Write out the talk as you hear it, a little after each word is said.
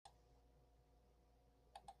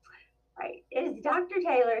Right. It is Dr.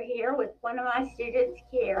 Taylor here with one of my students,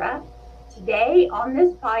 Kiera. Today on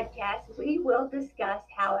this podcast, we will discuss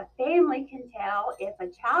how a family can tell if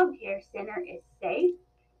a child care center is safe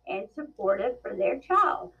and supportive for their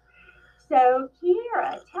child. So,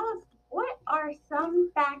 Kiera, tell us, what are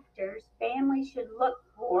some factors families should look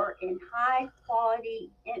for in high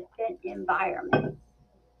quality infant environments?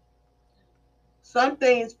 Some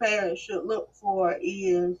things parents should look for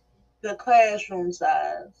is the classroom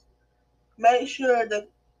size. Make sure the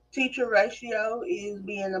teacher ratio is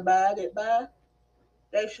being abided by.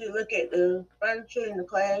 They should look at the furniture in the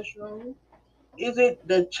classroom. Is it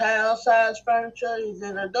the child size furniture? Is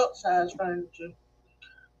it adult size furniture?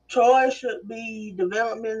 Toys should be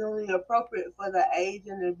developmentally appropriate for the age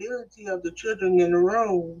and ability of the children in the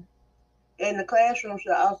room. And the classroom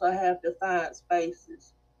should also have defined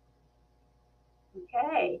spaces.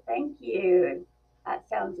 Okay, thank you. That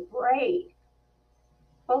sounds great.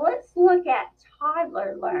 Well, let's look at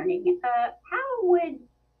toddler learning. How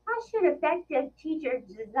should effective teachers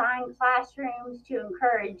design classrooms to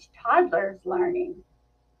encourage toddlers learning?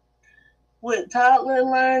 With toddler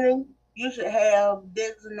learning, you should have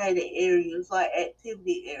designated areas like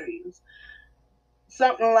activity areas.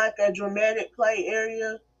 Something like a dramatic play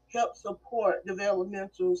area helps support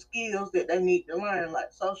developmental skills that they need to learn,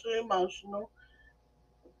 like social emotional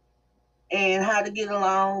and how to get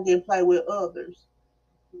along and play with others.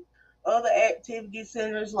 Other activity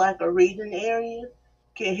centers, like a reading area,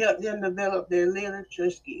 can help them develop their literature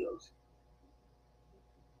skills.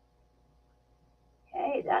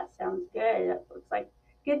 Okay, that sounds good. That looks like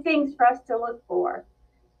good things for us to look for.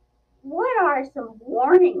 What are some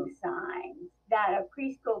warning signs that a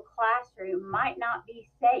preschool classroom might not be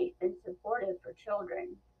safe and supportive for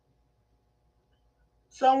children?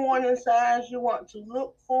 Some warning signs you want to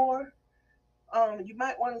look for. You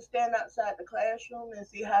might want to stand outside the classroom and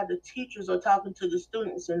see how the teachers are talking to the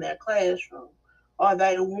students in their classroom. Are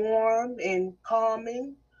they warm and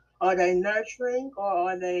calming? Are they nurturing, or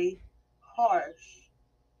are they harsh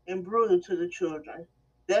and brutal to the children?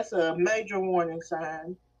 That's a major warning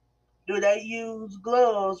sign. Do they use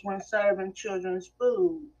gloves when serving children's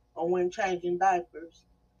food or when changing diapers?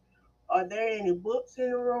 Are there any books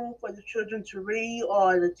in the room for the children to read,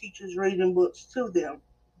 or are the teachers reading books to them?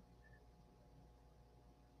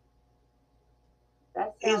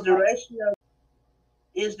 That Is sounds the like ratio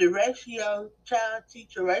is the ratio child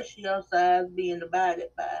teacher ratio size being abided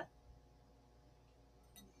by?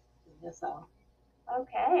 That's all.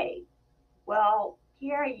 okay. Well,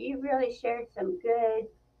 Kiara, you really shared some good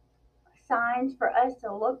signs for us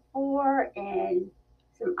to look for and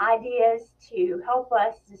some ideas to help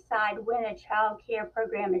us decide when a child care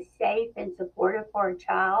program is safe and supportive for a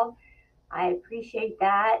child. I appreciate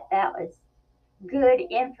that. That was good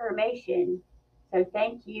information. So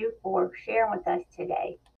thank you for sharing with us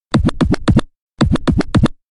today.